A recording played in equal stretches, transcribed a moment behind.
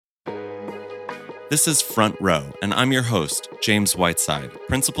This is Front Row, and I'm your host, James Whiteside,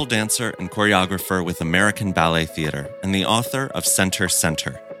 principal dancer and choreographer with American Ballet Theatre and the author of Center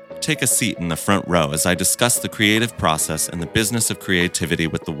Center. Take a seat in the front row as I discuss the creative process and the business of creativity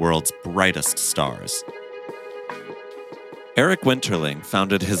with the world's brightest stars. Eric Winterling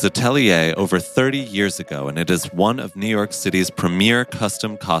founded his atelier over 30 years ago, and it is one of New York City's premier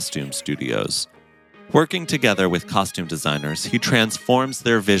custom costume studios. Working together with costume designers, he transforms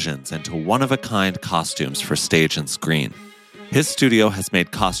their visions into one-of-a-kind costumes for stage and screen. His studio has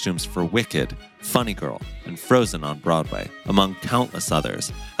made costumes for Wicked, Funny Girl, and Frozen on Broadway, among countless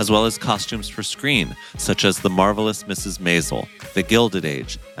others, as well as costumes for screen, such as The Marvelous Mrs. Maisel, The Gilded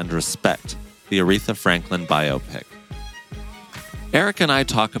Age, and Respect, the Aretha Franklin biopic. Eric and I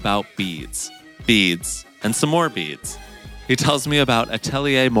talk about beads, and some more beads. He tells me about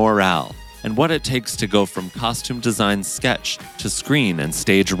Atelier Morale, and what it takes to go from costume design sketch to screen and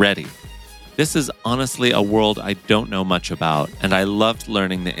stage ready. This is honestly a world I don't know much about, and I loved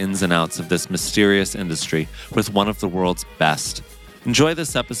learning the ins and outs of this mysterious industry with one of the world's best. Enjoy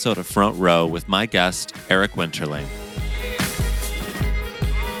this episode of Front Row with my guest, Eric Winterling.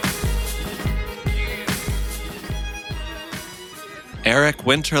 Eric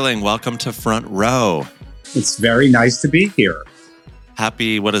Winterling, welcome to Front Row. It's very nice to be here.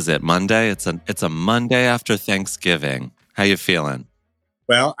 Happy, what is it, Monday? It's a Monday after Thanksgiving. How you feeling?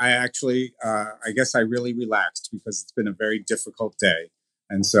 Well, I actually, I guess I really relaxed because it's been a very difficult day.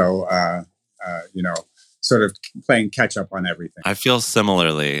 And so, sort of playing catch up on everything. I feel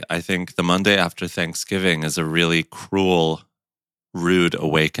similarly. I think the Monday after Thanksgiving is a really cruel, rude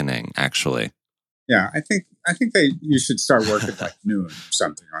awakening, actually. Yeah, I think you should start work at like noon or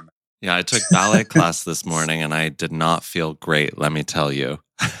something on that. Yeah, I took ballet class this morning and I did not feel great, let me tell you.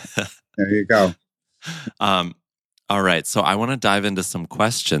 There you go. All right, so I want to dive into some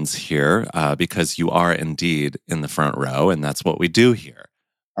questions here because you are indeed in the front row, and that's what we do here.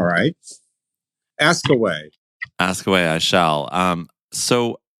 All right. Ask away. Ask away, I shall.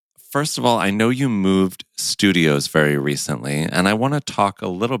 So first of all, I know you moved studios very recently, and I want to talk a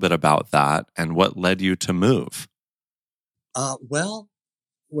little bit about that and what led you to move. Well,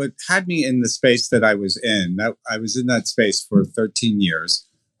 what had me in the space that I was in, I was in that space for 13 years.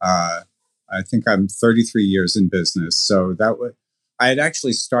 I think I'm 33 years in business. So I had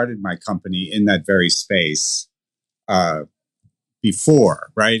actually started my company in that very space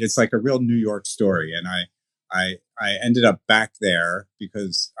before, right? It's like a real New York story. And I ended up back there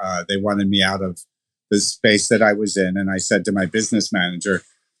because they wanted me out of the space that I was in. And I said to my business manager,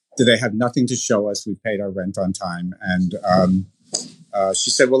 do they have nothing to show us? We paid our rent on time. And she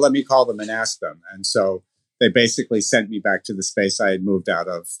said, well, let me call them and ask them. And so they basically sent me back to the space I had moved out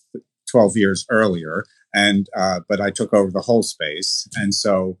of 12 years earlier. And but I took over the whole space. And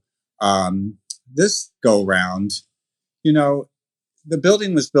so this go round, the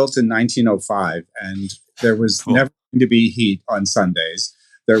building was built in 1905 and there was never going to be heat on Sundays.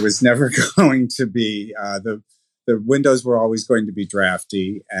 There was never going to be, the windows were always going to be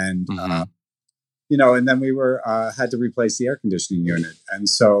drafty. And, and then we had to replace the air conditioning unit. And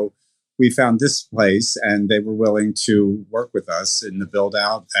so we found this place and they were willing to work with us in the build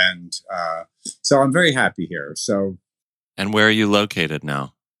out. And so I'm very happy here. And where are you located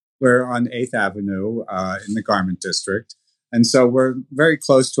now? We're on 8th Avenue in the Garment District. And so we're very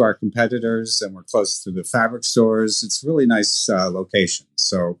close to our competitors and we're close to the fabric stores. It's a really nice location.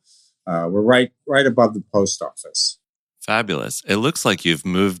 So we're right above the post office. Fabulous. It looks like you've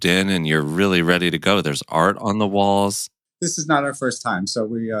moved in and you're really ready to go. There's art on the walls. This is not our first time. So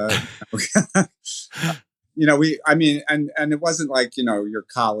we, and it wasn't like, your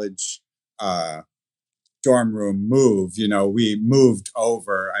college dorm room move, we moved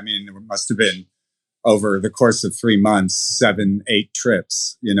over. I mean, it must have been over the course of 3 months, 7, 8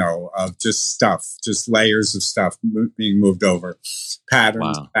 trips, of just stuff, just layers of stuff being moved over,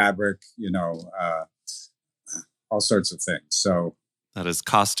 patterns, fabric, all sorts of things. So that is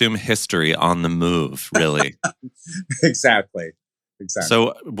costume history on the move, really. Exactly.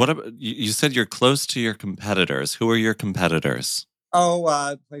 So what about, you said you're close to your competitors. Who are your competitors?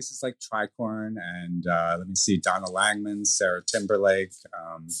 Oh, places like Tricorn and let me see, Donna Langman, Sarah Timberlake,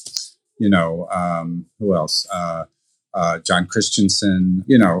 who else? John Christensen,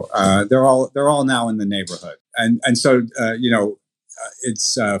 they're all now in the neighborhood. And so,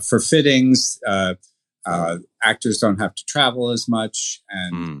 it's for fittings, actors don't have to travel as much.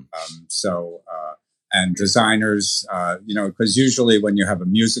 And and designers, because usually when you have a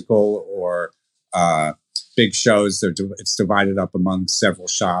musical or big shows, it's divided up among several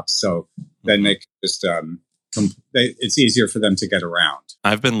shops. So then they can just it's easier for them to get around.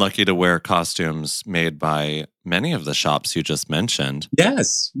 I've been lucky to wear costumes made by many of the shops you just mentioned.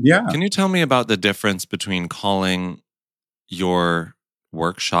 Yes. Yeah. Can you tell me about the difference between calling your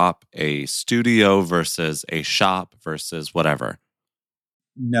workshop a studio versus a shop versus whatever?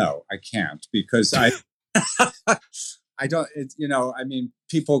 No, I can't, because I I don't. I mean,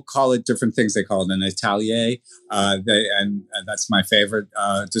 people call it different things. They call it an atelier. And that's my favorite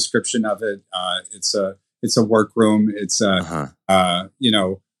description of it. It's a workroom. It's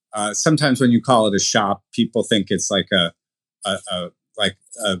sometimes when you call it a shop, people think it's like a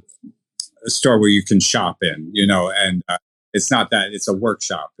store where you can shop in. And it's not that. It's a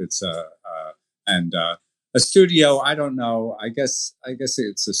workshop. It's and a studio. I don't know. I guess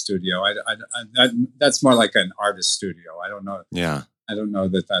it's a studio. That's more like an artist studio. I don't know. Yeah. I don't know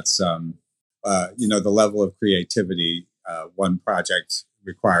that that's the level of creativity one project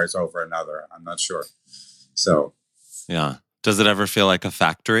requires over another. I'm not sure. So, yeah. Does it ever feel like a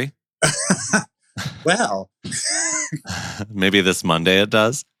factory? Well, maybe this Monday it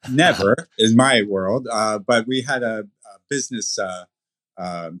does. Never in my world. But we had a business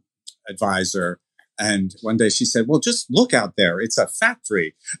advisor. And one day she said, well, just look out there. It's a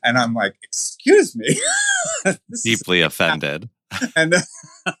factory. And I'm like, excuse me. Deeply offended. And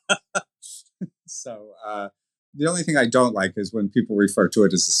so the only thing I don't like is when people refer to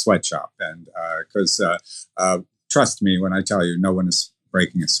it as a sweatshop. And because trust me when I tell you, no one is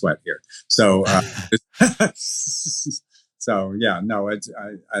breaking a sweat here. So, so yeah, no, I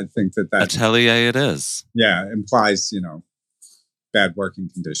think that atelier it is. Yeah, implies, bad working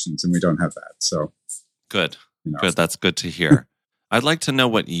conditions, and we don't have that. So good. Good. That's good to hear. I'd like to know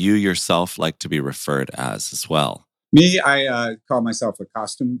what you yourself like to be referred as well. Me, I call myself a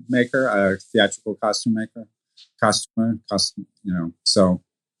costume maker, a theatrical costume maker, costumer, so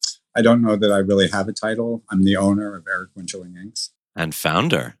I don't know that I really have a title. I'm the owner of Eric Winterling Inks. And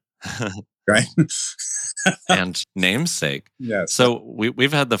founder. Right. And namesake. Yes. So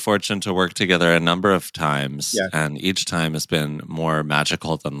we've had the fortune to work together a number of times, yes. And each time has been more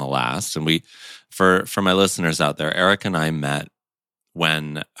magical than the last. And for my listeners out there, Eric and I met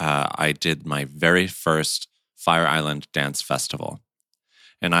when I did my very first Fire Island Dance Festival.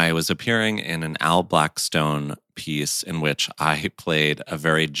 And I was appearing in an Al Blackstone piece in which I played a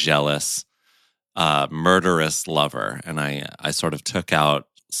very jealous, murderous lover. And I sort of took out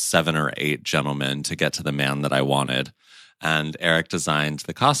 7 or 8 gentlemen to get to the man that I wanted. And Eric designed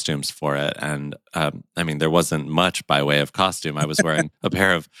the costumes for it. And there wasn't much by way of costume. I was wearing a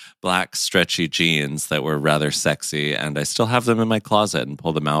pair of black stretchy jeans that were rather sexy. And I still have them in my closet and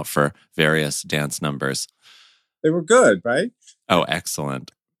pull them out for various dance numbers. They were good, right? Oh,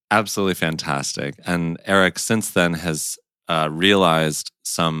 excellent. Absolutely fantastic. And Eric since then has realized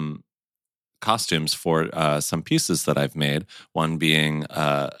some costumes for some pieces that I've made, one being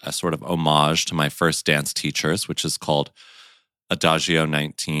a sort of homage to my first dance teachers, which is called Adagio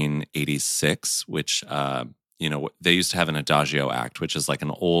 1986, which, they used to have an Adagio act, which is like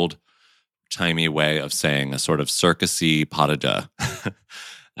an old-timey way of saying a sort of circusy pas de deux.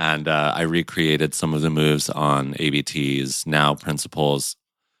 And I recreated some of the moves on ABT's now principals,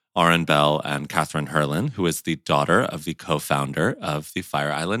 Auren Bell and Catherine Herlin, who is the daughter of the co-founder of the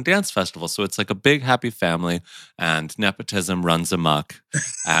Fire Island Dance Festival. So it's like a big happy family, and nepotism runs amok.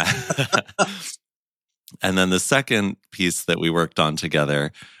 And then the second piece that we worked on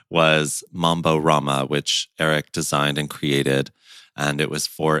together was Mambo Rama, which Eric designed and created. And it was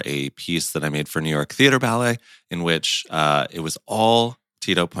for a piece that I made for New York Theater Ballet, in which it was all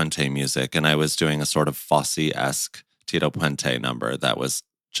Tito Puente music. And I was doing a sort of Fosse-esque Tito Puente number that was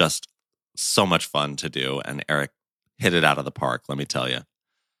just so much fun to do. And Eric hit it out of the park, let me tell you.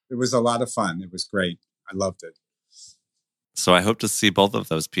 It was a lot of fun. It was great. I loved it. So I hope to see both of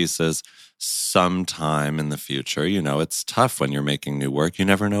those pieces sometime in the future. It's tough when you're making new work. You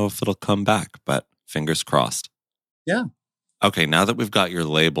never know if it'll come back, but fingers crossed. Yeah. Okay, now that we've got your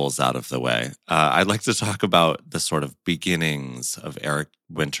labels out of the way, I'd like to talk about the sort of beginnings of Eric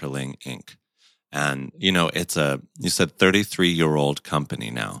Winterling Inc. And, it's you said 33-year-old company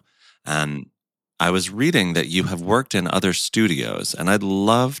now. And I was reading that you have worked in other studios, and I'd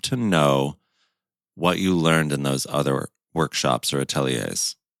love to know what you learned in those other workshops or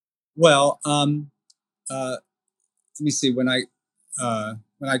ateliers. Well, let me see. When I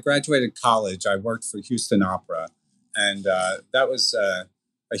graduated college, I worked for Houston Opera, and that was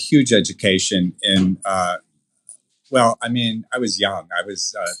a huge education in. I was young. I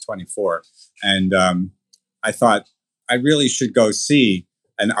was 24, and I thought I really should go see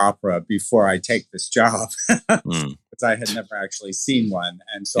an opera before I take this job, because I had never actually seen one,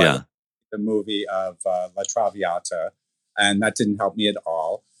 and so I the movie of La Traviata, and that didn't help me at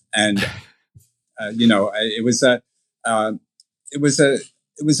all. And it was a uh, it was a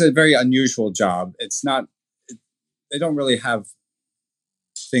it was a very unusual job. It's not they don't really have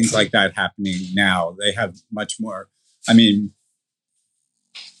things like that happening now. They have much more. I mean,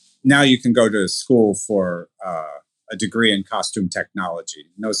 now you can go to school for a degree in costume technology.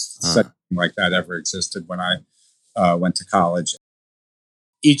 No such thing like that ever existed when I went to college.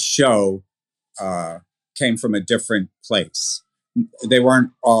 Each show came from a different place. They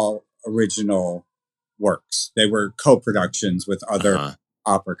weren't all original works. They were co-productions with other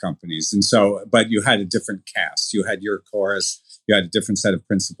opera companies. And so, but you had a different cast. You had your chorus, you had a different set of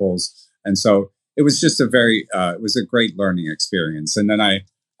principals. And so it was just it was a great learning experience. And then I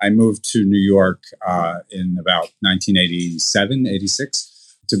moved to New York in about 1987,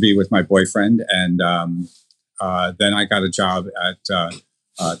 86 to be with my boyfriend. And then I got a job at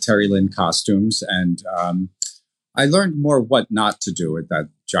Terry Lynn Costumes. And I learned more what not to do at that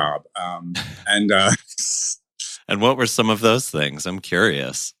job. And what were some of those things? I'm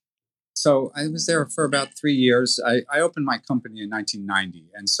curious. So I was there for about 3 years. I opened my company in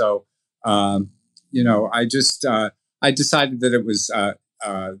 1990. And so, I decided that it was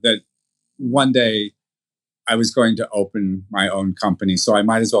that one day I was going to open my own company. So I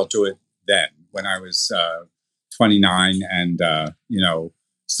might as well do it then when I was 29 and,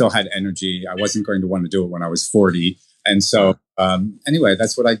 still had energy. I wasn't going to want to do it when I was 40. And so, anyway,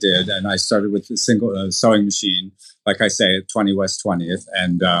 that's what I did. And I started with a single sewing machine, like I say, at 20 West 20th.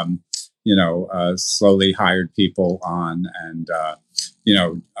 And, slowly hired people on and,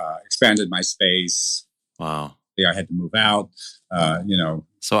 expanded my space. Wow. I had to move out,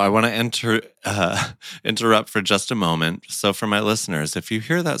 So I want to interrupt for just a moment. So for my listeners, if you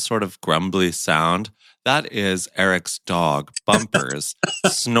hear that sort of grumbly sound, that is Eric's dog, Bumpers,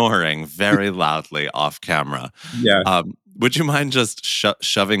 snoring very loudly off camera. Yeah. Would you mind just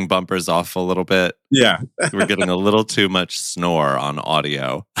shoving Bumpers off a little bit? Yeah. We're getting a little too much snore on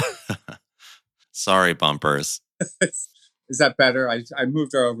audio. Sorry, Bumpers. Is that better? I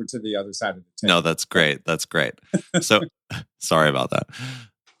moved her over to the other side of the table. No, that's great. That's great. So sorry about that.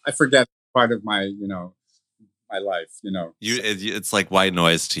 I forget part of my, my life, It's like white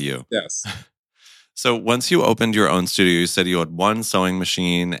noise to you. Yes. So once you opened your own studio, you said you had one sewing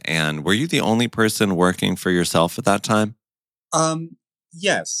machine, and were you the only person working for yourself at that time?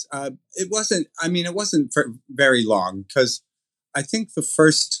 Yes. It wasn't for very long because I think the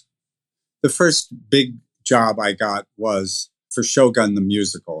first big job I got was for Shogun the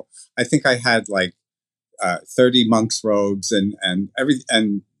musical. I think I had like 30 monks' robes and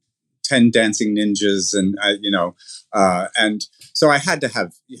 10 dancing ninjas and so I had to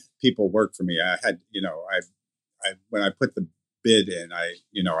have people work for me. I had I when I put the bid in, I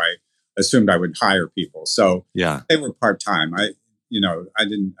assumed I would hire people. So yeah, they were part-time. I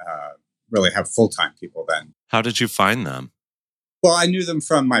didn't really have full-time people then. How did you find them? Well, I knew them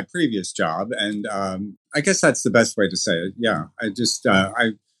from my previous job, and I guess that's the best way to say it. Yeah, I just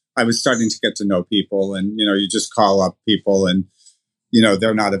I was starting to get to know people, and you just call up people, and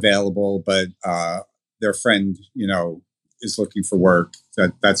they're not available, but their friend is looking for work,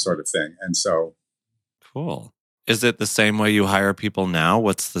 that sort of thing, and so. Cool. Is it the same way you hire people now?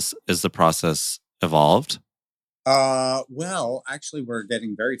 Is the process evolved? Well, actually, we're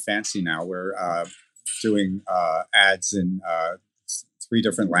getting very fancy now. We're doing ads in 3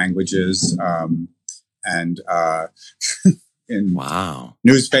 different languages and in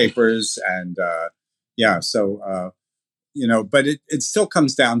newspapers. And so, but it still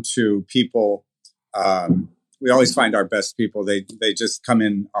comes down to people. We always find our best people. They just come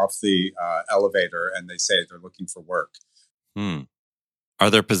in off the elevator and they say they're looking for work. Are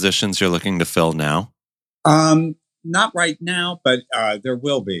there positions you're looking to fill now? Not right now, but there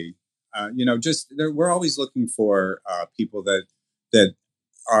will be. We're always looking for people that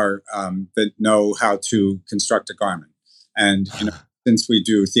are that know how to construct a garment, and since we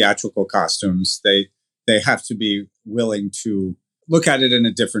do theatrical costumes, they have to be willing to look at it in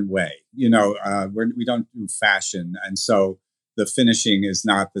a different way. We don't do fashion, and so the finishing is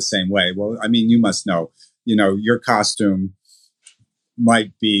not the same way. Well, I mean, you must know, your costume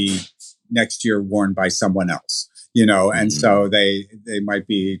might be next year worn by someone else. And so they might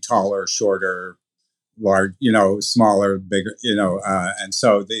be taller, shorter, large, smaller, bigger, and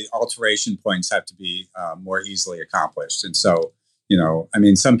so the alteration points have to be more easily accomplished. And so,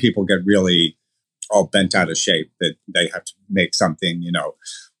 some people get really all bent out of shape that they have to make something,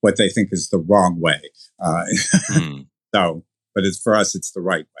 what they think is the wrong way. So, but for us, it's the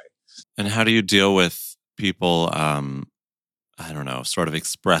right way. And how do you deal with people I don't know, sort of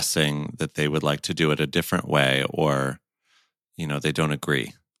expressing that they would like to do it a different way, or, they don't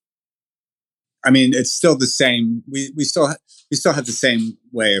agree? I mean, it's still the same. We still have the same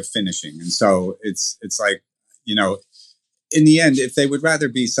way of finishing, and so it's like, in the end, if they would rather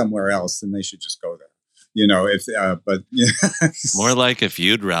be somewhere else, then they should just go there. If but More like if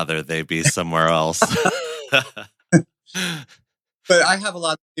you'd rather they be somewhere else. But I have a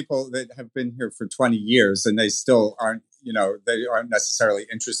lot of people that have been here for 20 years, and they still aren't. They aren't necessarily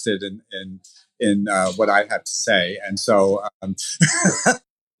interested in what I have to say, and so.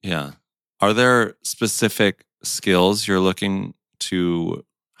 Yeah. Are there specific skills you're looking to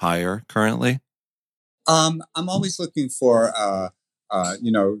hire currently? I'm always looking for,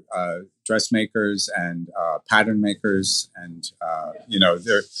 dressmakers and pattern makers, and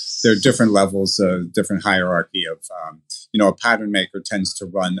there are different levels, different hierarchy of, a pattern maker tends to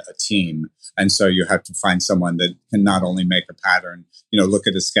run a team, and so you have to find someone that can not only make a pattern, look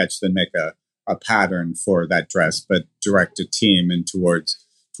at a sketch, then make a pattern for that dress, but direct a team in towards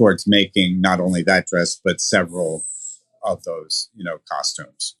making not only that dress but several of those,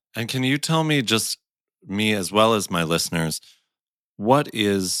 costumes. And can you tell me, just me as well as my listeners, what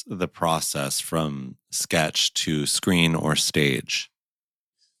is the process from sketch to screen or stage?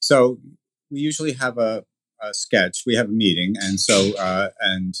 So we usually have a sketch. We have a meeting, and so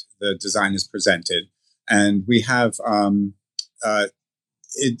and the design is presented, and we have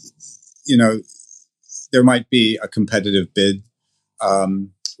it. There might be a competitive bid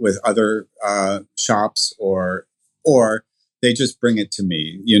with other shops, or they just bring it to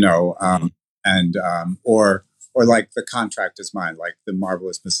me. And or like the contract is mine, like the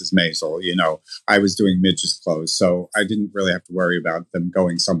Marvelous Mrs. Maisel. I was doing Midge's clothes, so I didn't really have to worry about them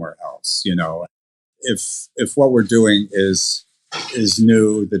going somewhere else. If what we're doing is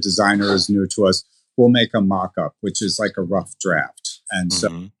new, the designer is new to us, we'll make a mock-up, which is like a rough draft, and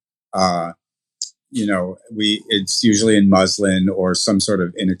so it's usually in muslin or some sort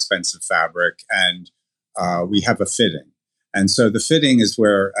of inexpensive fabric, and we have a fitting. And so the fitting is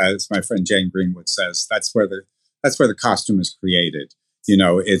where, as my friend Jane Greenwood says, that's where the costume is created.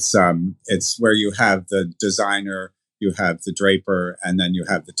 It's where you have the designer, you have the draper, and then you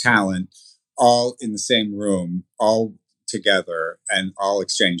have the talent, all in the same room, all together, and all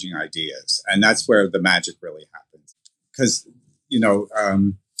exchanging ideas. And that's where the magic really happens. Because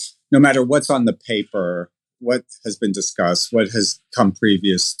no matter what's on the paper, what has been discussed, what has come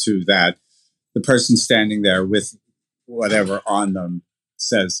previous to that, the person standing there with whatever on them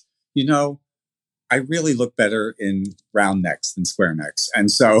says, I really look better in round necks than square necks.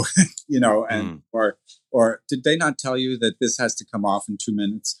 And so, or did they not tell you that this has to come off in 2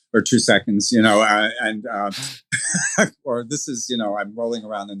 minutes or 2 seconds, or this is, I'm rolling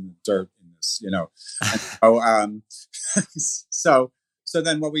around in the dirt in this, And so, so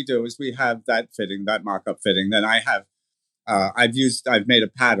then what we do is we have that fitting, that mock-up fitting. Then I've made a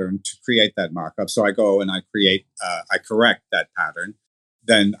pattern to create that mock-up. So I go and I correct that pattern.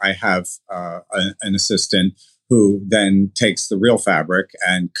 Then I have an assistant who then takes the real fabric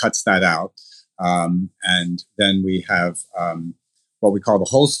and cuts that out. And then we have what we call the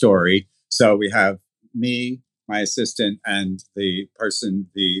whole story. So we have me, my assistant, and the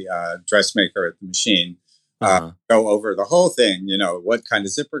dressmaker at the machine go over the whole thing, what kind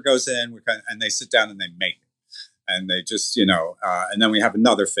of zipper goes in, and they sit down and they make it. And they just, and then we have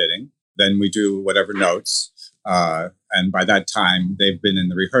another fitting. Then we do whatever notes. And by that time, they've been in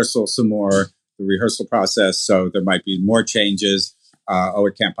the rehearsal some more, the rehearsal process. So there might be more changes.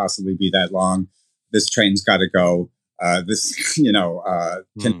 It can't possibly be that long. This train's got to go.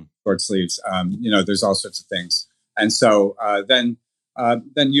 Short sleeves. There's all sorts of things. And so then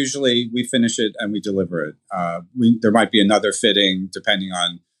usually we finish it and we deliver it. There might be another fitting depending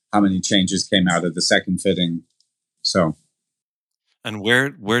on how many changes came out of the second fitting. So, and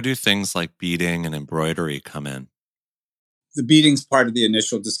where do things like beading and embroidery come in? The beading's part of the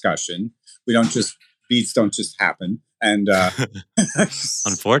initial discussion. Beads don't just happen, and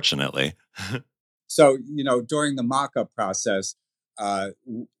unfortunately. So during the mock-up process,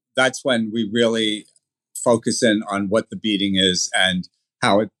 that's when we really focus in on what the beading is and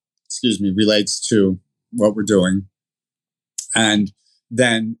how it, relates to what we're doing, and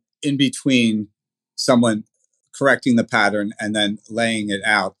then in between someone correcting the pattern and then laying it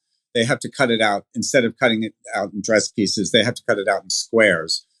out, they have to cut it out. Instead of cutting it out in dress pieces, they have to cut it out in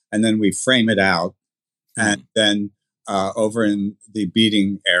squares. And then we frame it out. And then over in the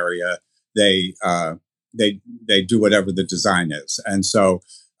beading area, they do whatever the design is. And so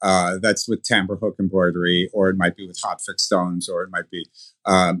that's with tambour hook embroidery, or it might be with hot fixed stones, or it might be,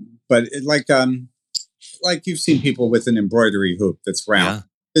 like you've seen people with an embroidery hoop that's round. Yeah.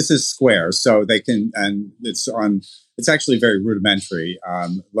 This is square, so they can, and it's actually very rudimentary,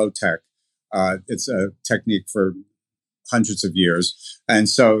 low tech. It's a technique for hundreds of years. And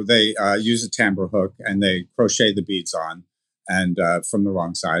so they use a tambour hook and they crochet the beads on, and from the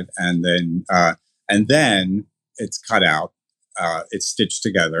wrong side, and then it's cut out. It's stitched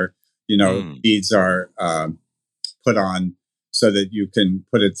together. Beads are put on so that you can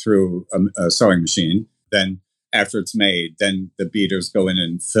put it through a sewing machine. Then after it's made, then the beaters go in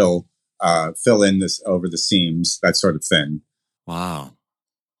and fill in this over the seams, that sort of thing. Wow.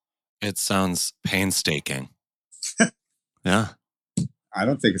 It sounds painstaking. Yeah. I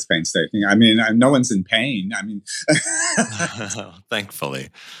don't think it's painstaking. I mean, no one's in pain. I mean, thankfully.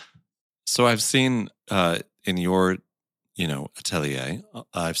 So I've seen in your, atelier,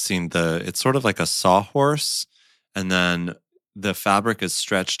 I've seen it's sort of like a sawhorse, and then the fabric is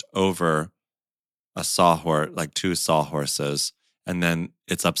stretched over a sawhorse, like two sawhorses, and then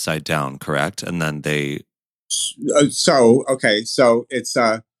it's upside down, correct? And then they. So it's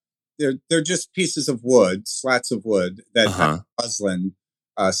they're just pieces of wood, slats of wood that have muslin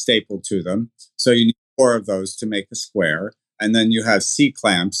stapled to them. So you need 4 of those to make a square, and then you have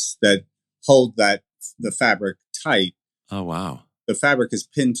C-clamps that hold the fabric tight. Oh wow! The fabric is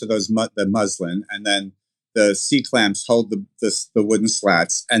pinned to the muslin, and then the C-clamps hold the wooden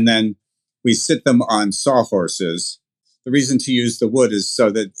slats, and then we sit them on sawhorses. The reason to use the wood is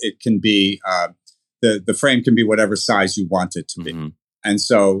so that it can be the frame can be whatever size you want it to be. Mm-hmm. And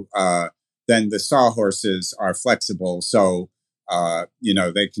so then the sawhorses are flexible. So,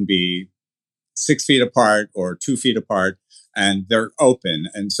 they can be 6 feet apart or 2 feet apart, and they're open.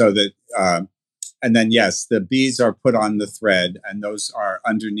 And so that, and then, yes, the beads are put on the thread, and those are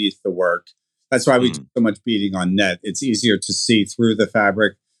underneath the work. That's why we do so much beading on net. It's easier to see through the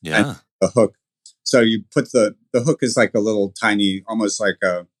fabric and the hook. So you put the hook is like a little tiny, almost like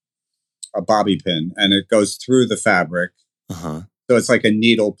a bobby pin, and it goes through the fabric. Uh-huh. So it's like a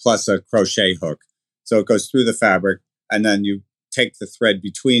needle plus a crochet hook. So it goes through the fabric, and then you take the thread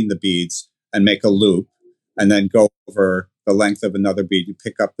between the beads and make a loop, and then go over the length of another bead. You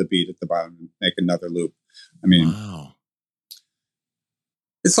pick up the bead at the bottom and make another loop. I mean, wow.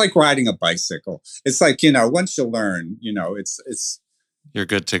 It's like riding a bicycle. It's like, once you learn, it's you're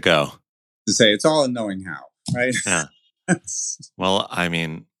good to go. To say it's all in knowing how, right? Yeah. Well, I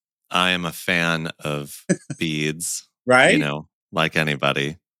mean, I am a fan of beads, right? Like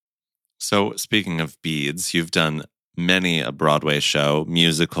anybody. So speaking of beads, you've done many a Broadway show,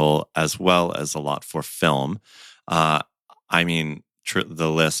 musical, as well as a lot for film. I mean, the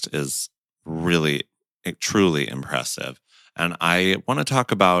list is really, truly impressive. And I want to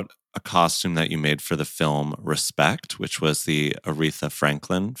talk about a costume that you made for the film Respect, which was the Aretha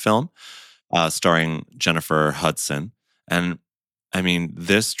Franklin film, starring Jennifer Hudson. And I mean,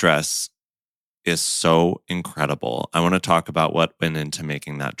 this dress is so incredible. I want to talk about what went into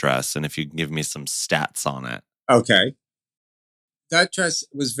making that dress, and if you can give me some stats on it. Okay. That dress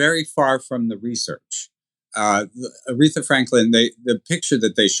was very far from the research. Aretha Franklin, the picture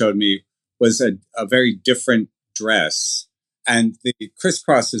that they showed me was a very different dress, and the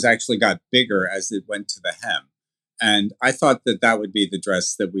crisscrosses actually got bigger as it went to the hem. And I thought that would be the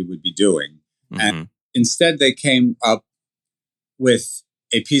dress that we would be doing. Mm-hmm. And instead, they came up with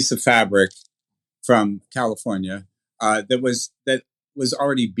a piece of fabric from California that was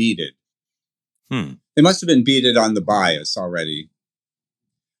already beaded. They must have been beaded on the bias already.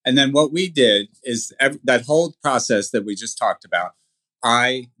 And then what we did is that whole process that we just talked about.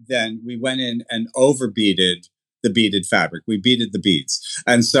 We went in and over beaded the beaded fabric. We beaded the beads,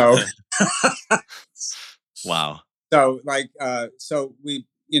 and so wow. So we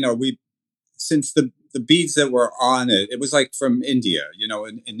since the beads that were on it was like from India,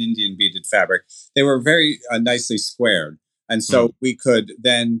 an Indian beaded fabric. They were very nicely squared. And so we could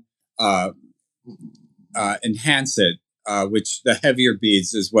then enhance it, which the heavier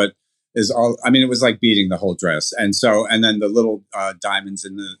beads is what is all. I mean, it was like beading the whole dress. And then the little diamonds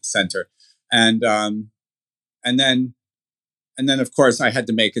in the center. And then of course I had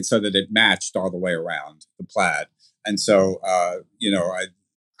to make it so that it matched all the way around the plaid. And so,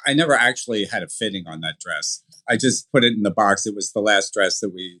 I never actually had a fitting on that dress. I just put it in the box. It was the last dress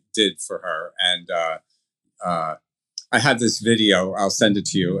that we did for her. And I have this video. I'll send it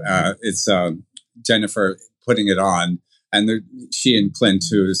to you. It's Jennifer putting it on. And she and Clint,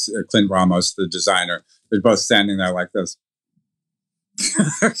 who's Clint Ramos, the designer, they're both standing there like this.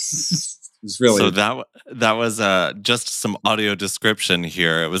 It's really so that was just some audio description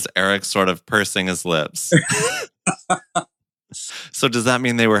here. It was Eric sort of pursing his lips. So does that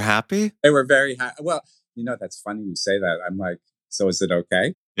mean they were happy? They were very happy. Well, That's funny you say that. I'm like, so is it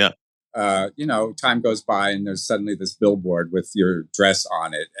okay? Yeah. Time goes by and there's suddenly this billboard with your dress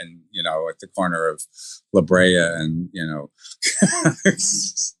on it and, at the corner of La Brea and,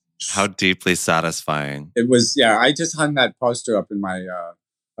 How deeply satisfying. it was, yeah, I just hung that poster up in my,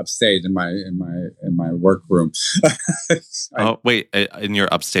 upstate in my workroom. Oh, wait, in your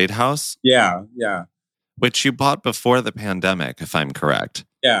upstate house? Yeah. Yeah. Which you bought before the pandemic, if I'm correct.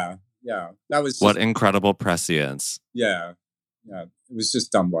 Yeah. Yeah. That was just, what incredible prescience. Yeah. Yeah. It was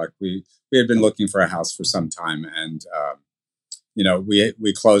just dumb luck. We had been looking for a house for some time and,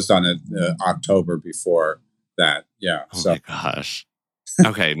 we closed on it October before that. Yeah. Oh my gosh.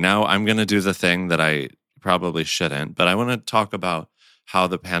 Okay, now I'm going to do the thing that I probably shouldn't, but I want to talk about how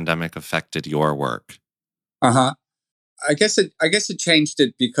the pandemic affected your work. Uh-huh. I guess it changed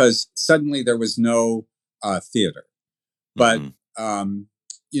it because suddenly there was no theater. But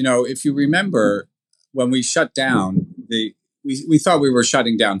if you remember when we shut down, we thought we were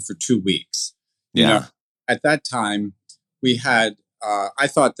shutting down for 2 weeks. At that time we had I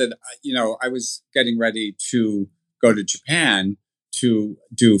thought that I was getting ready to go to Japan to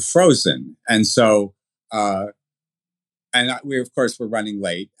do Frozen, and so we of course were running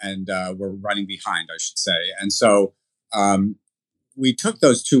late and we're running behind, I should say, and so we took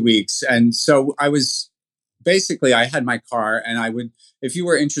those 2 weeks, and so I had my car, and I would, if you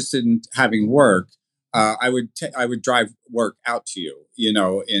were interested in having work, I would drive work out to you,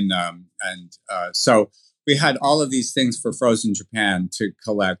 so we had all of these things for Frozen Japan to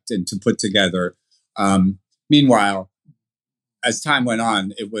collect and to put together. Meanwhile, as time went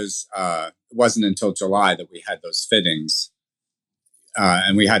on, it wasn't until July that we had those fittings,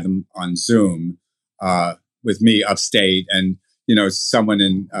 and we had them on Zoom with me upstate, and someone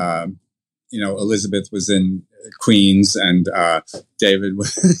in Elizabeth was in Queens, and David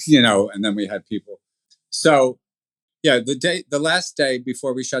was, and then we had people. So yeah, the last day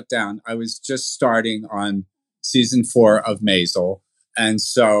before we shut down, I was just starting on season 4 of Maisel, and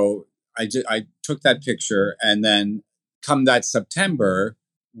so I took that picture, and then come that September,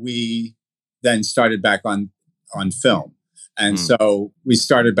 we then started back on film, and so we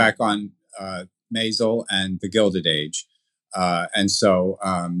started back on Maisel and The Gilded Age, and so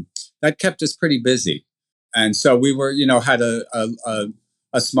that kept us pretty busy, and so we were had a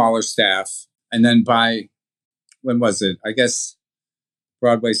smaller staff, and then by when was it? I guess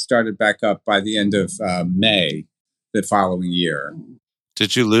Broadway started back up by the end of May the following year.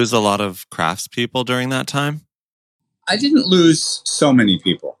 Did you lose a lot of craftspeople during that time? I didn't lose so many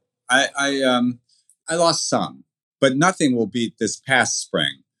people. I lost some, but nothing will beat this past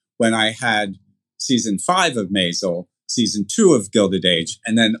spring when I had season 5 of Maisel, season 2 of Gilded Age,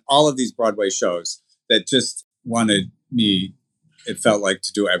 and then all of these Broadway shows that just wanted me, it felt like,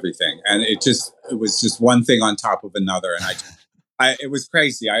 to do everything. And it was just one thing on top of another. And it was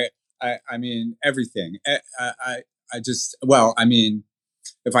crazy. I mean, everything. If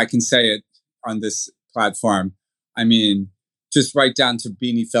I can say it on this platform, I mean, just right down to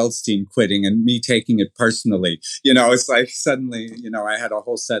Beanie Feldstein quitting and me taking it personally. It's like suddenly, I had a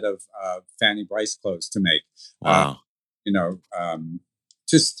whole set of Fanny Bryce clothes to make. Wow.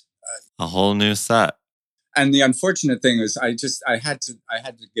 Just a whole new set. And the unfortunate thing is I had to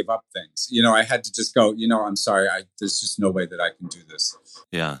give up things. I had to just go, I'm sorry. There's just no way that I can do this.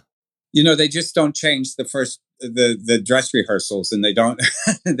 Yeah. They just don't change the dress rehearsals, and they don't,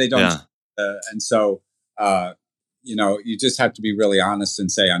 Yeah. And so, you just have to be really honest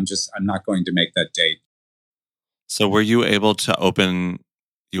and say, I'm not going to make that date. So were you able to open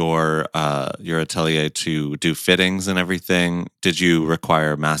your atelier to do fittings and everything? Did you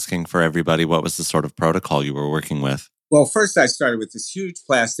require masking for everybody? What was the sort of protocol you were working with? Well, first I started with this huge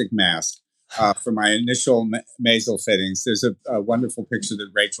plastic mask for my initial Maisel fittings. There's a wonderful picture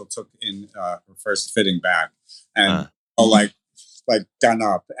that Rachel took in her first fitting back, and like done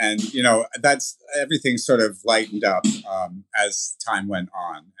up, and that's everything sort of lightened up as time went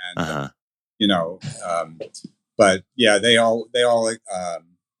on, and but yeah, they all.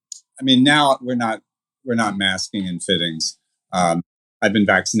 I mean, now we're not masking in fittings. I've been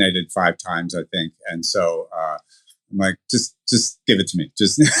vaccinated 5 times, I think, and so I'm like, just give it to me,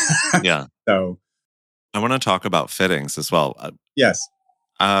 just yeah. So I want to talk about fittings as well. Yes.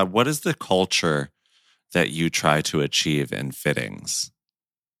 What is the culture that you try to achieve in fittings?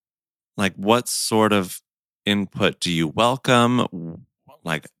 Like, what sort of input do you welcome?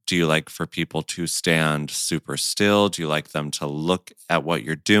 Like, do you like for people to stand super still? Do you like them to look at what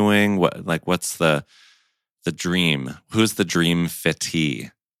you're doing? What's the dream? Who's the dream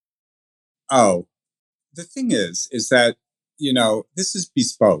fittee? Oh, the thing is that, this is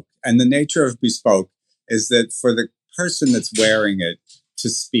bespoke, and the nature of bespoke is that for the person that's wearing it to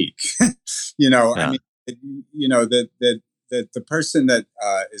speak. You know, I Yeah. mean, you know, that the person that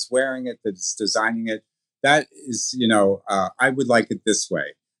is wearing it, that's designing it, that is, you know, I would like it this way.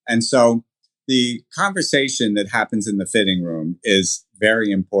 And so the conversation that happens in the fitting room is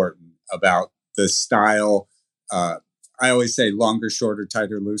very important about the style. I always say longer, shorter,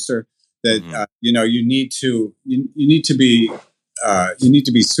 tighter, looser. That Mhm. you know, you need to be you need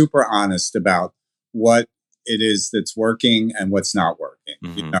to be super honest about what it is that's working and what's not working.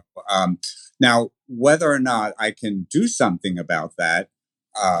 You Mhm. know, now whether or not I can do something about that,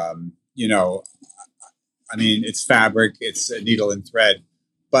 you know, I mean, it's fabric, it's a needle and thread,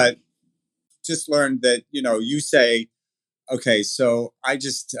 but just learned that you know, you say, okay, so I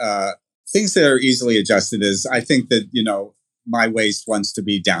just things that are easily adjusted is I think that you know my waist wants to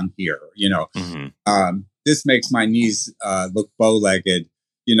be down here. You know, Mhm. this makes my knees look bow-legged.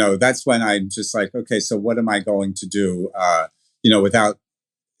 You know, that's when I'm just like, okay, so what am I going to do? You know, without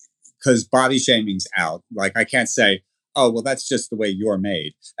because body shaming's out. Like I can't say, oh, well, that's just the way you're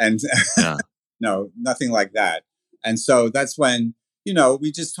made, and Yeah. no, nothing like that. And so that's when you know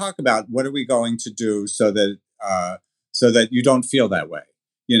we just talk about what are we going to do so that you don't feel that way.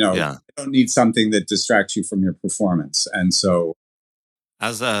 You know, Yeah. you don't need something that distracts you from your performance. And so,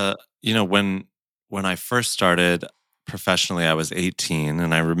 As a, when I first started professionally, I was 18,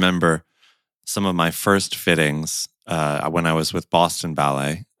 and I remember some of my first fittings when I was with Boston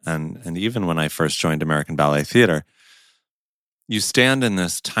Ballet, and even when I first joined American Ballet Theater. You stand in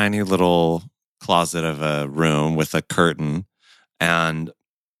this tiny little closet of a room with a curtain, and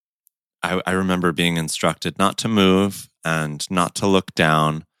I remember being instructed not to move and not to look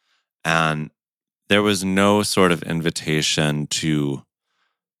down, and there was no sort of invitation to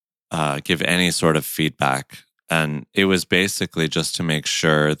give any sort of feedback. And it was basically just to make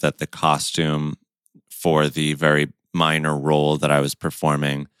sure that the costume for the very minor role that I was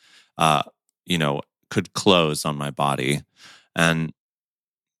performing, uh, you know, could close on my body. And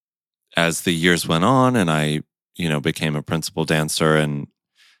as the years went on and I, became a principal dancer and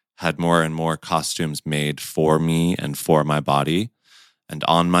had more and more costumes made for me and for my body and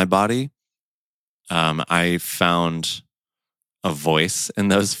on my body, I found a voice in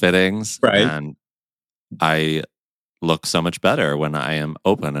those fittings, right, and I look so much better when I am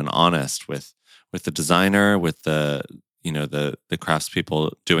open and honest with the designer, with the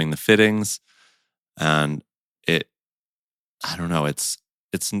craftspeople doing the fittings, and it. I don't know. It's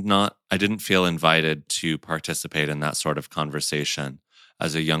not. I didn't feel invited to participate in that sort of conversation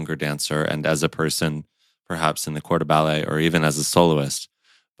as a younger dancer and as a person, perhaps in the corps de ballet or even as a soloist.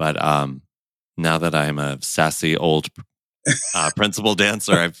 But now that I'm a sassy old principal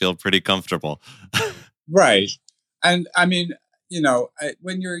dancer, I feel pretty comfortable. right. And I mean, you know,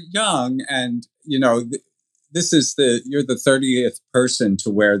 when you're young and, you know, this is you're the 30th person to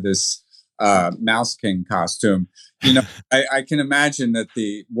wear this Mouse King costume. You know, I can imagine that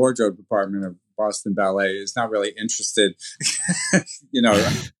the wardrobe department of Boston Ballet is not really interested. You know,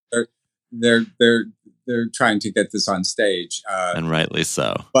 they're, they're, they're, they're trying to get this on stage. And rightly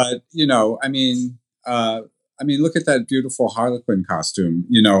so. But you know, I mean, look at that beautiful Harlequin costume.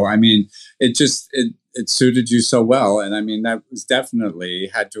 You know, I mean, it suited you so well, and I mean, that was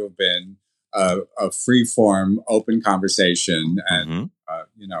definitely had to have been a free form, open conversation, and Hmm.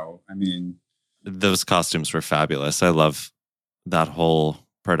 you know, I mean, Those costumes were fabulous. I love that whole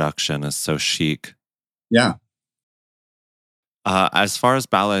production is so chic. yeah. As far as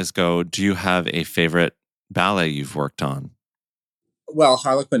ballets go, do you have a favorite ballet you've worked on? Well,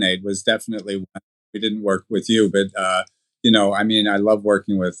 Harlequinade was definitely one. We didn't work with you, but you know, I mean, I love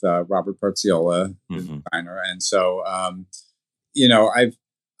working with Robert Porciola, the Hmm. designer, and so you know, I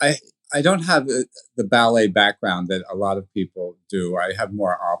I don't have the ballet background that a lot of people do. I have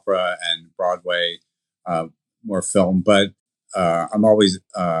more opera and Broadway, uh, more film, but I'm always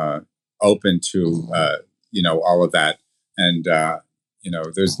open to you know all of that. And you know,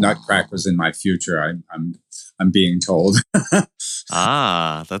 there's nutcrackers in my future. I'm being told.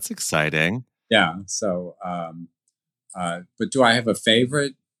 Ah, that's exciting. Yeah. So, but do I have a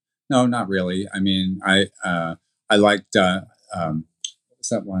favorite? No, not really. I mean, I liked what's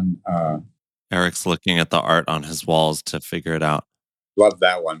that one? Eric's looking at the art on his walls to figure it out. Love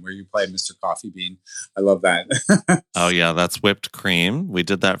that one where you play Mr. Coffee Bean. I love that. Oh, yeah, that's Whipped Cream. We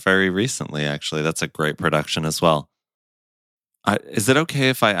did that very recently, actually. That's a great production as well. Is it okay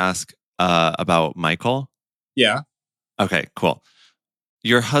if I ask about Michael? Yeah. Okay, cool.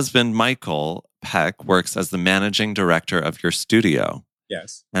 Your husband, Michael Peck, works as the managing director of your studio.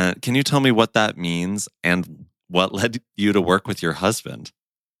 Yes. Can you tell me what that means and what led you to work with your husband?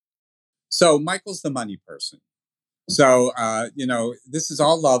 So Michael's the money person. So, this is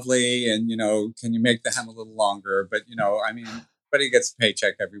all lovely, and can you make the hem a little longer? But I mean, everybody gets a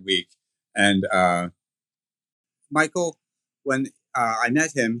paycheck every week, and Michael, when I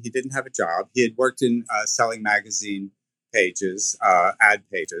met him, he didn't have a job. He had worked in selling magazine pages, ad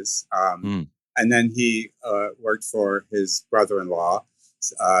pages, Mm. and then he worked for his brother-in-law,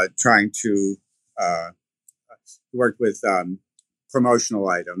 trying to uh, work with promotional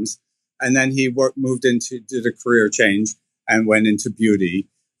items, and then he moved into did a career change and went into beauty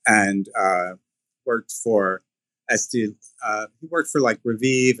and worked for SD. He worked for like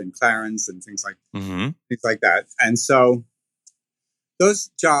Revive and Clarins and Hmm. things like that. And so those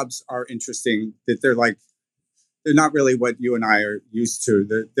jobs are interesting. That they're not really what you and I are used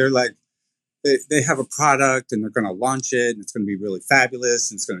to. They're like they have a product and they're going to launch it and it's going to be really fabulous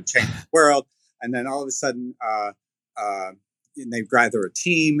and it's going to change the world. And then all of a sudden, they gather a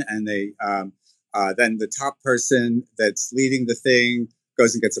team and then the top person that's leading the thing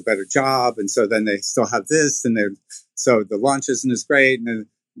goes and gets a better job. And so then they still have this so the launch isn't as great.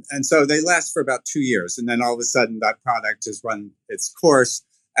 And so they last for about 2 years. And then all of a sudden that product has run its course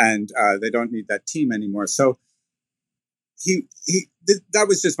and they don't need that team anymore. So that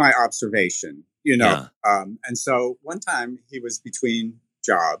was just my observation, Yeah. And so one time he was between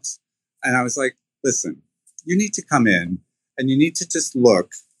jobs and I was like, listen, you need to come in and you need to just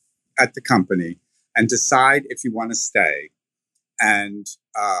look at the company and decide if you want to stay and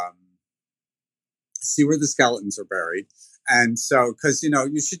see where the skeletons are buried. And so, because,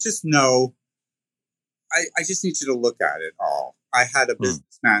 you should just know, I just need you to look at it all. I had a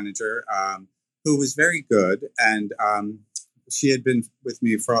business manager who was very good and she had been with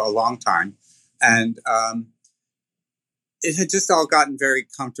me for a long time. And it had just all gotten very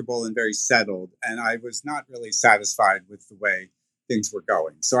comfortable and very settled. And I was not really satisfied with the way things were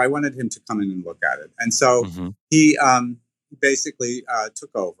going. So I wanted him to come in and look at it. And so Hmm. he basically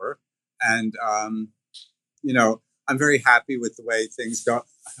took over. And, I'm very happy with the way things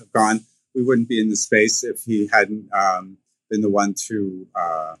have gone. We wouldn't be in the space if he hadn't been the one to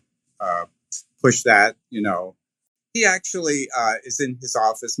push that. He actually is in his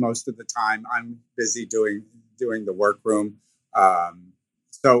office most of the time. I'm busy doing the workroom,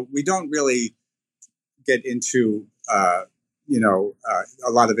 so we don't really get into a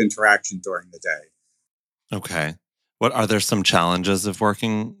lot of interaction during the day. Okay. What are there some challenges of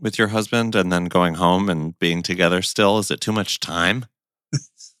working with your husband and then going home and being together still? Is it too much time?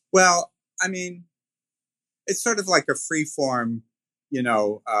 Well, I mean, it's sort of like a free form, you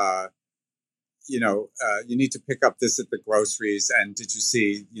know. You need to pick up this at the groceries. And did you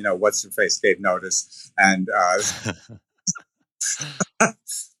see, what's her face gave notice? And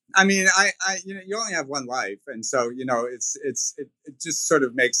I mean, you only have one life, and so it just sort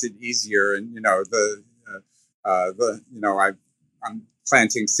of makes it easier. And I'm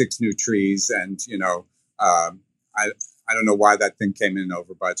planting 6 new trees, and I don't know why that thing came in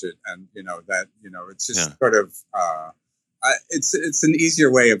over budget, and it's just Yeah. sort of it's an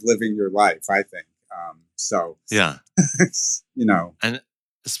easier way of living your life, I think. So Yeah. you know, And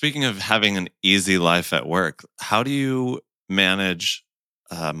speaking of having an easy life at work, how do you manage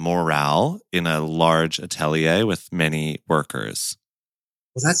morale in a large atelier with many workers?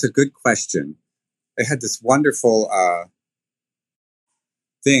 well, that's a good question. They had this wonderful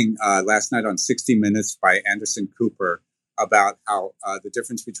thing last night on 60 Minutes by Anderson Cooper about how the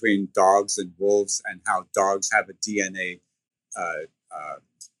difference between dogs and wolves and how dogs have a DNA uh,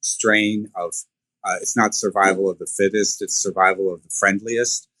 strain of it's not survival of the fittest, it's survival of the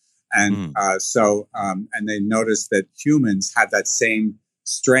friendliest. And Mm. and they noticed that humans have that same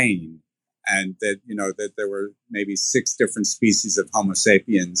strain, and that that there were maybe 6 different species of Homo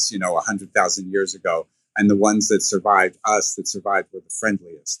sapiens, 100,000 years ago, and the ones that survived were the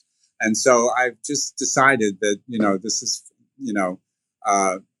friendliest. And so I've just decided that this is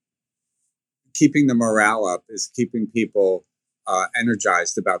uh, keeping the morale up is keeping people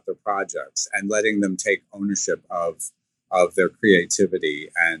energized about their projects and letting them take ownership of their creativity.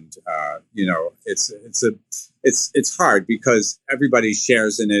 And it's hard because everybody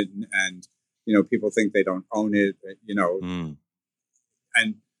shares in it, and people think they don't own it. Mm.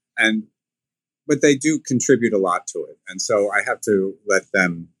 And and but they do contribute a lot to it, and so I have to let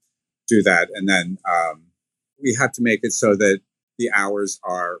them do that. And then we have to make it so that the hours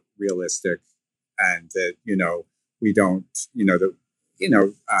are realistic, and that we don't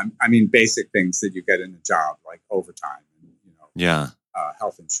I mean basic things that you get in a job like overtime and Yeah.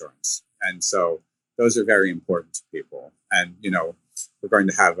 health insurance. And so those are very important to people. And we're going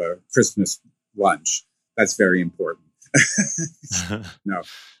to have a Christmas lunch. That's very important. No.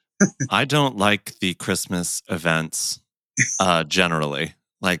 I don't like the Christmas events generally.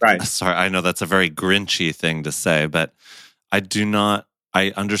 Like, Right. sorry, I know that's a very Grinchy thing to say, but I do not.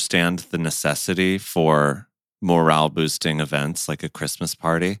 I understand the necessity for morale boosting events like a Christmas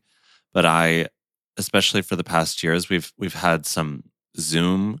party, but especially for the past years, we've had some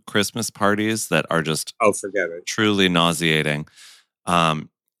Zoom Christmas parties that are just Oh, forget it. truly nauseating. Um,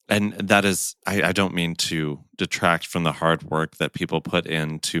 and that is, I don't mean to detract from the hard work that people put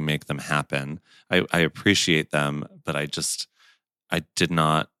in to make them happen. I appreciate them, but I did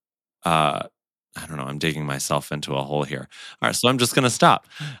not. I don't know. I'm digging myself into a hole here. All right, so I'm just going to stop.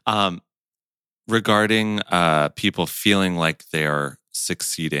 Regarding people feeling like they're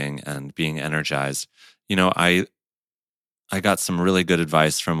succeeding and being energized, I got some really good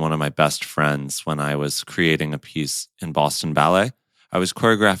advice from one of my best friends when I was creating a piece in Boston Ballet. I was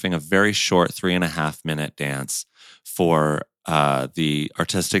choreographing a very short 3.5 minute dance for the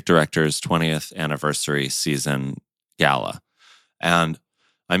artistic director's 20th anniversary season gala. And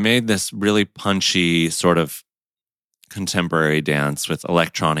I made this really punchy sort of contemporary dance with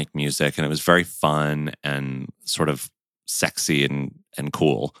electronic music, and it was very fun and sort of sexy and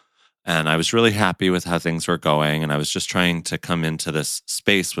cool. And I was really happy with how things were going, and I was just trying to come into this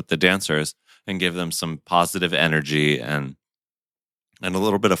space with the dancers and give them some positive energy and a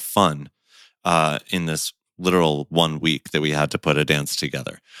little bit of fun in this literal 1 week that we had to put a dance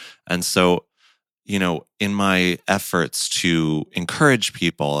together. And so, in my efforts to encourage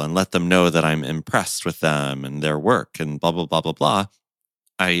people and let them know that I'm impressed with them and their work and blah, blah, blah, blah, blah,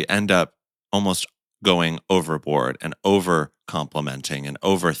 I end up almost going overboard and over complimenting and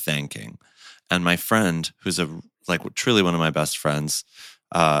over thanking. And my friend, who's like truly one of my best friends,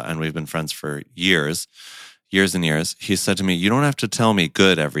 and we've been friends for years and years, he said to me, "You don't have to tell me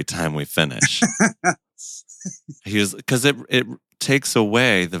good every time we finish." He was, because it takes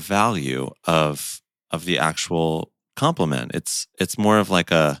away the value of the actual compliment. It's more of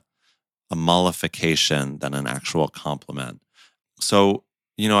like a mollification than an actual compliment. So,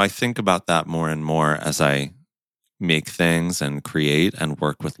 I think about that more and more as I make things and create and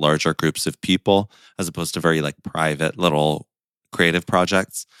work with larger groups of people, as opposed to very like private little creative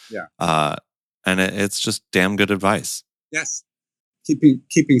projects. Yeah. And it's just damn good advice. Yes.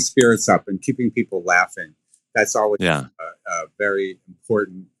 Keeping spirits up and keeping people laughing. That's always a very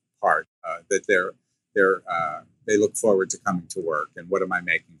important part. That they look forward to coming to work and what am I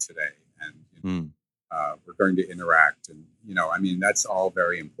making today, and we're going to interact, and that's all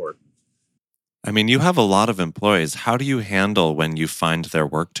very important. I mean, you have a lot of employees. How do you handle when you find their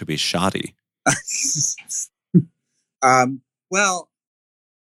work to be shoddy? Well,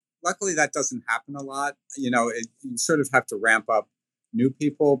 luckily that doesn't happen a lot. You sort of have to ramp up new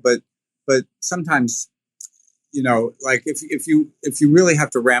people, but sometimes, like if you really have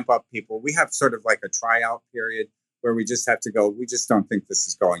to ramp up people, we have sort of like a tryout period where we just have to go. We just don't think this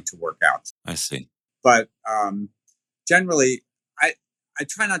is going to work out. I see. But generally, I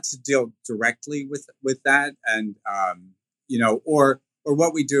try not to deal directly with that, and or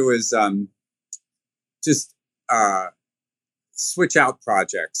what we do is just switch out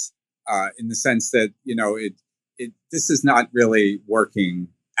projects in the sense that this is not really working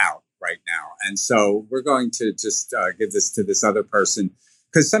out right now, and so we're going to just give this to this other person,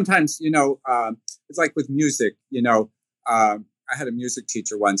 because sometimes it's like with music. I had a music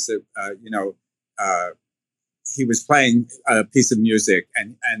teacher once that he was playing a piece of music,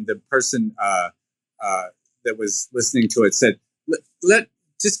 and the person that was listening to it said, "Let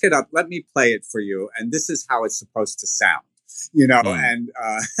just get up, let me play it for you, and this is how it's supposed to sound." And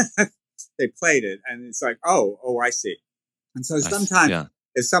they played it, and it's like, oh, I see. And so sometimes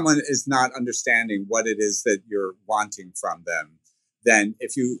if someone is not understanding what it is that you're wanting from them, then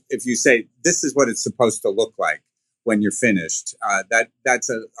if you say, "This is what it's supposed to look like when you're finished," that's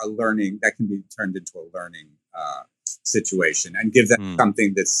a learning that can be turned into a learning situation, and give them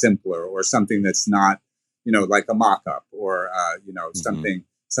something that's simpler, or something that's not, like a mock-up, or something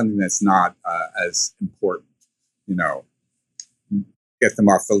that's not as important. Get them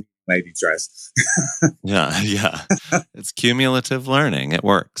off the lady dress. Yeah. It's cumulative learning. It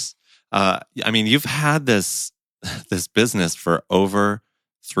works. I mean, you've had this business for over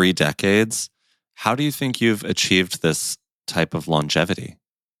 3 decades. How do you think you've achieved this type of longevity?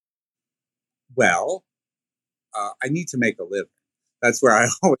 Well, I need to make a living. That's where I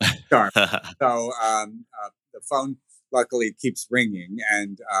always start. So the phone luckily keeps ringing,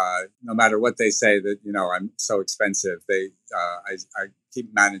 and no matter what they say that I'm so expensive, I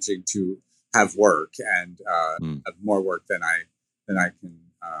keep managing to have work, and have more work than I can.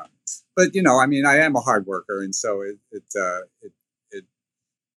 But I am a hard worker, and so it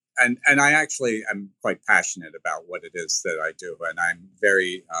and I actually am quite passionate about what it is that I do, and I'm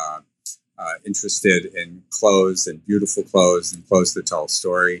very interested in clothes and beautiful clothes and clothes that tell a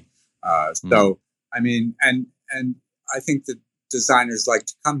story. So I mean, and I think that designers like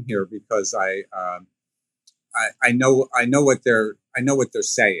to come here because I know what they're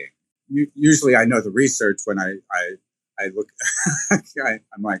saying. Usually, I know the research when I look.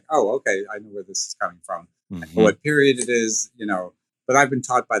 I'm like, oh, okay, I know where this is coming from. I know what period it is, But I've been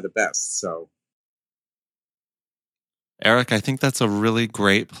taught by the best, so. Eric, I think that's a really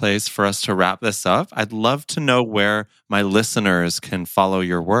great place for us to wrap this up. I'd love to know where my listeners can follow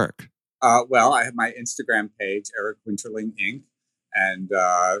your work. Well, I have my Instagram page, Eric Winterling Inc., and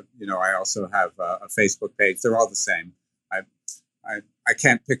I also have a Facebook page. They're all the same. I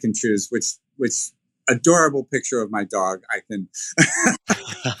can't pick and choose which adorable picture of my dog I can.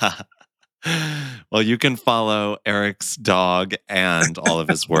 Well, you can follow Eric's dog and all of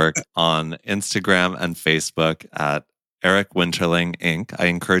his work on Instagram and Facebook at Eric Winterling Inc. I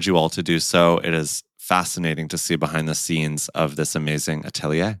encourage you all to do so. It is fascinating to see behind the scenes of this amazing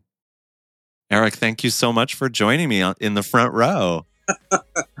atelier. Eric, thank you so much for joining me in the front row.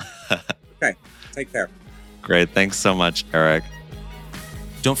 Okay, take care. Great. Thanks so much, Eric.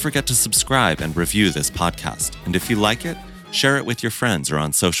 Don't forget to subscribe and review this podcast. And if you like it, share it with your friends or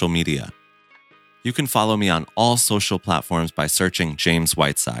on social media. You can follow me on all social platforms by searching James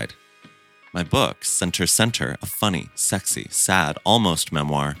Whiteside. My book, Center Center, a funny, sexy, sad, almost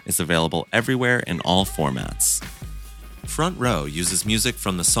memoir, is available everywhere in all formats. Front Row uses music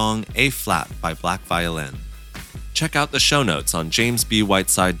from the song A-Flat by Black Violin. Check out the show notes on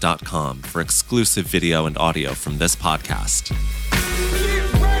jamesbwhiteside.com for exclusive video and audio from this podcast.